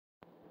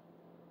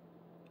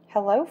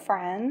Hello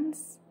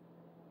friends,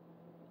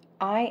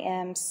 I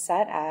am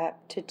set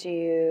up to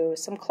do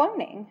some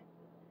cloning.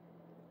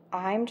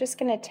 I'm just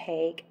going to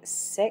take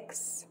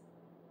 6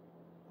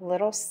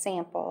 little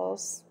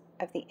samples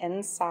of the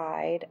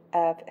inside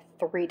of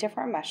 3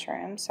 different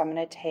mushrooms. So I'm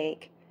going to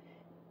take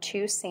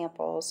 2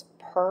 samples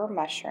per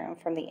mushroom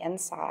from the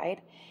inside,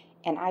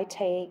 and I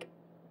take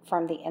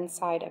from the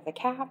inside of the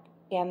cap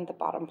and the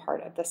bottom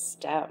part of the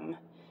stem.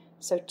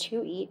 So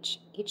 2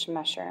 each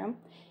mushroom.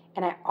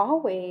 And I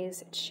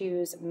always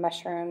choose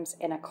mushrooms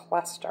in a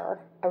cluster,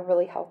 a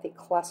really healthy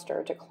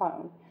cluster to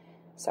clone.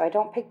 So I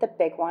don't pick the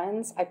big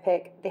ones, I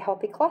pick the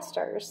healthy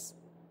clusters.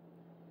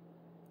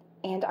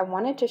 And I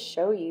wanted to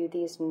show you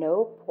these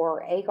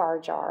no-pore agar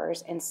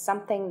jars and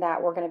something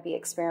that we're going to be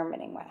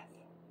experimenting with.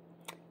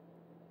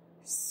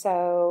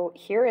 So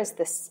here is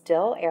the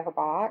still air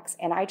box,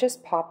 and I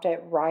just popped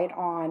it right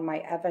on my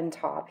oven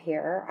top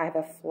here. I have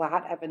a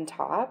flat oven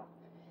top.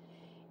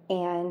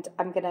 And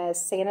I'm going to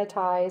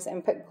sanitize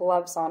and put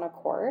gloves on, of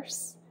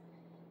course.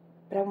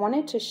 But I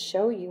wanted to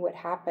show you what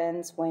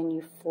happens when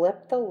you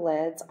flip the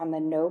lids on the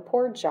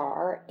no-pore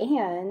jar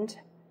and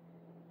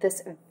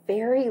this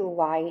very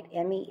light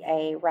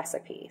MEA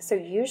recipe. So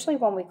usually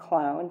when we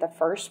clone, the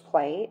first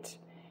plate,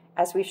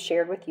 as we've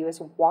shared with you, is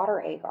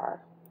water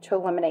agar to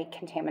eliminate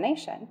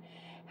contamination.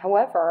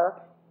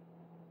 However,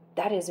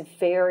 that is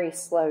very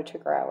slow to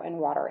grow in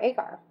water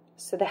agar.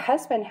 So the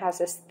husband has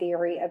this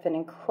theory of an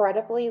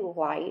incredibly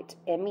light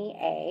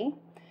MEA.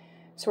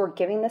 So we're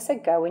giving this a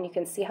go, and you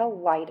can see how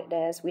light it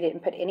is. We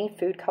didn't put any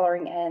food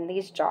coloring in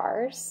these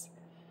jars.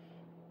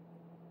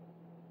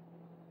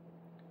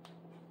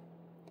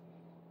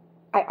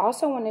 I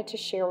also wanted to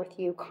share with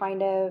you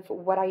kind of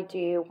what I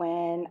do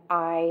when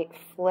I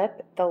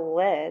flip the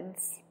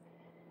lids.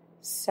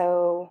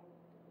 So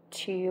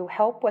to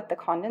help with the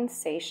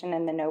condensation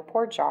in the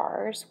no-pore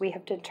jars, we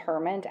have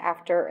determined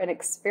after an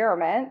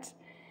experiment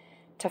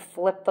to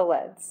flip the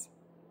lids.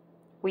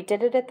 We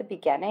did it at the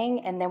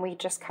beginning, and then we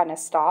just kind of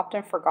stopped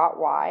and forgot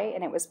why,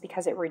 and it was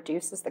because it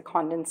reduces the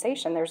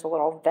condensation. There's a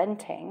little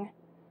venting.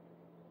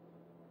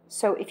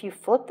 So if you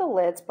flip the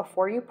lids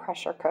before you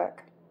pressure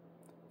cook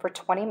for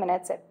 20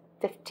 minutes at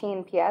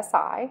 15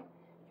 psi,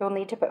 you'll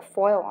need to put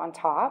foil on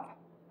top.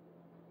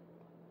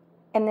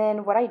 And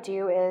then what I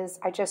do is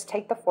I just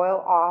take the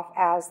foil off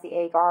as the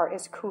agar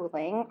is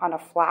cooling on a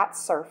flat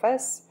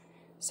surface,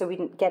 so we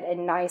can get a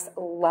nice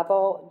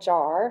level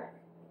jar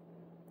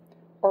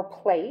or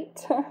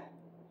plate.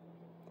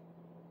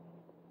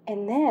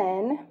 And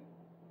then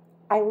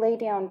I lay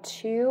down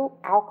 2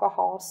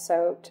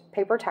 alcohol-soaked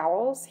paper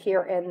towels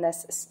here in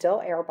this still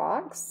air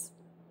box.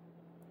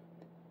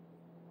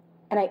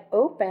 And I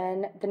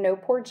open the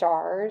no-pore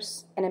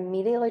jars and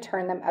immediately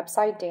turn them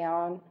upside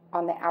down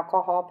on the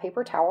alcohol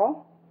paper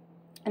towel.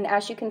 And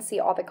as you can see,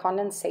 all the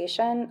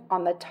condensation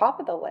on the top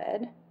of the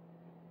lid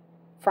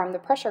from the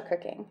pressure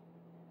cooking.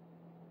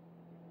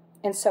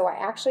 And so I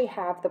actually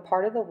have the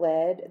part of the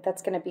lid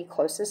that's going to be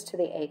closest to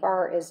the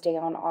agar is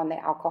down on the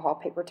alcohol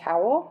paper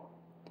towel.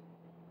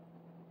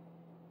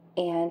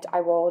 And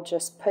I will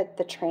just put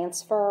the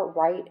transfer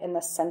right in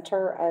the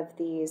center of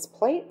these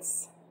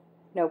plates,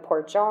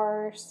 no-pore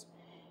jars.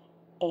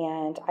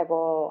 And I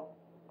will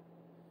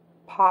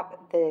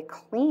pop the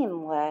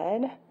clean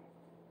lid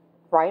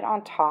right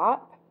on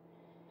top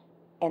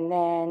and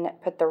then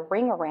put the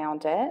ring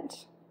around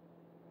it.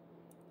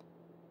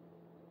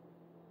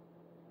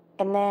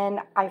 And then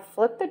I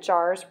flip the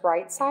jars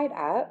right side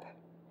up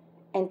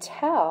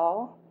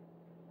until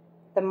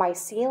the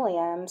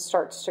mycelium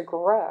starts to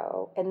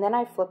grow. And then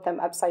I flip them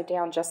upside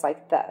down just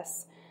like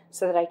this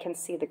so that I can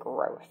see the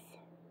growth.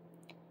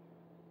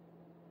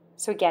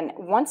 So again,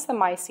 once the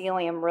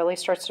mycelium really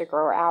starts to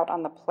grow out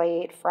on the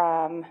plate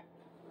from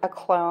a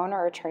clone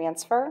or a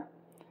transfer,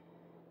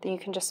 then you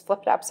can just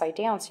flip it upside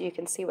down so you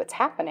can see what's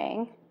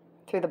happening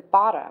through the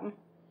bottom.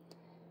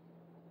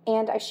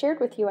 And I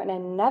shared with you in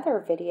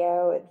another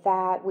video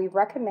that we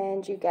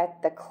recommend you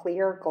get the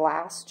clear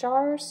glass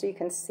jars so you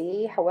can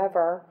see.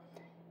 However,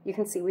 you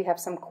can see we have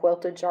some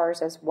quilted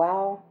jars as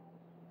well.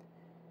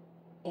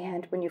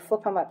 And when you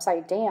flip them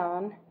upside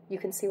down, you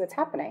can see what's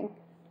happening.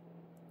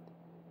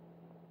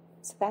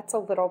 So that's a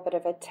little bit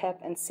of a tip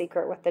and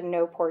secret with the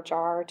no-pore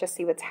jar to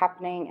see what's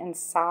happening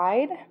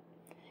inside.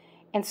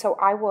 And so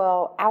I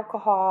will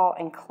alcohol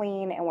and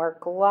clean and wear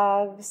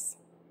gloves.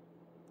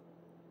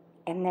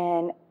 And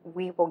then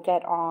we will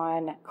get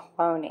on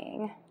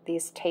cloning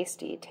these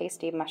tasty,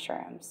 tasty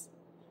mushrooms.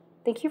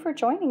 Thank you for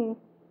joining.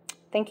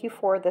 Thank you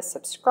for the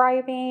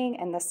subscribing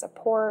and the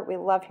support. We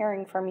love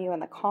hearing from you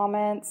in the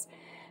comments.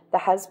 The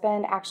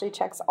husband actually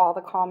checks all the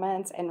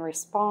comments and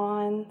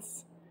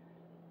responds.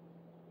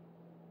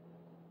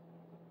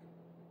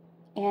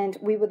 And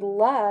we would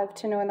love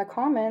to know in the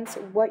comments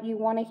what you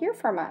want to hear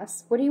from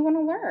us. What do you want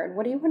to learn?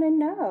 What do you want to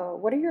know?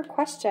 What are your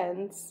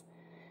questions?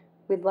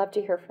 We'd love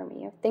to hear from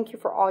you. Thank you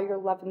for all your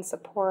love and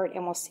support,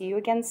 and we'll see you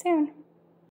again soon.